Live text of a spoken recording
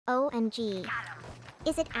OMG.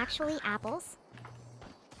 Is it actually apples?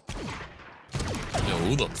 Yo,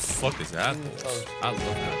 who the fuck is Apples? I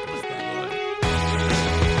love Apples.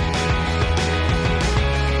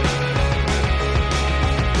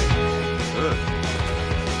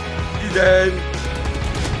 You dead?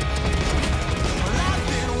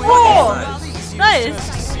 Oh,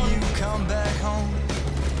 nice.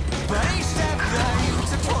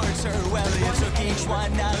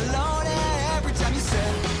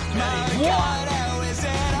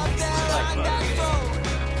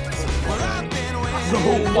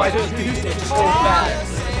 Oh, why does he do this so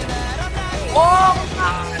fast? Oh,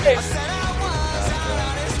 nice!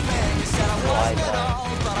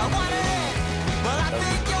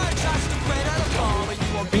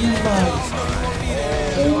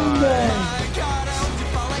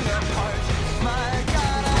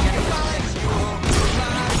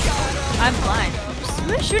 I'm blind.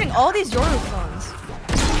 Who's shooting all these Yoru clones?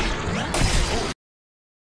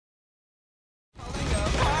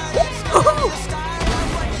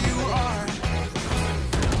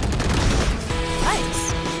 Nice.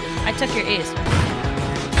 I took your ace.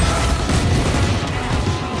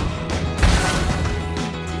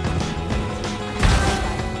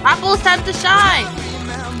 Apples, time to shine!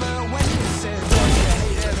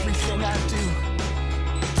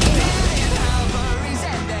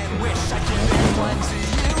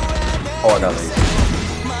 Oh, I got lazy.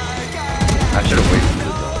 I should have waited for the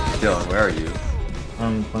dog. Dylan, where are you?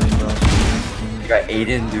 I'm playing bro. You got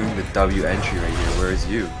Aiden doing the W entry right here. Where is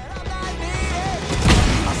you?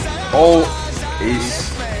 Oh,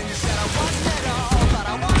 ace.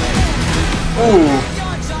 Ooh.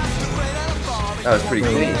 That was pretty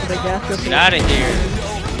clean. Get out of here.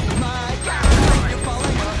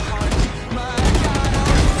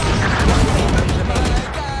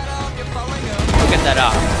 Go get that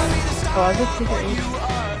up. Oh, I just took your ace.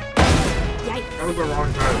 That was the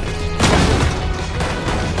wrong time.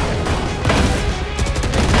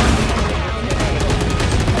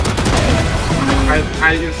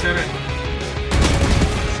 I just said it.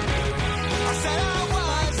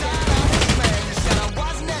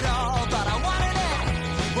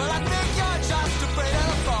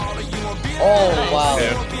 Oh, wow.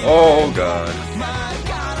 Oh, God.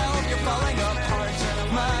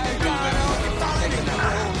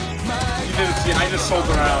 You didn't see, I just sold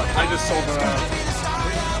her out.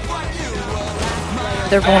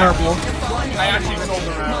 They're vulnerable. I actually sold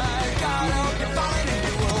her out.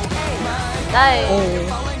 Nice.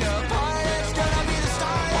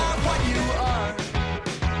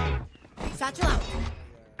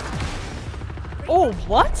 Oh,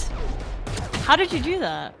 what? How did you do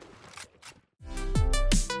that?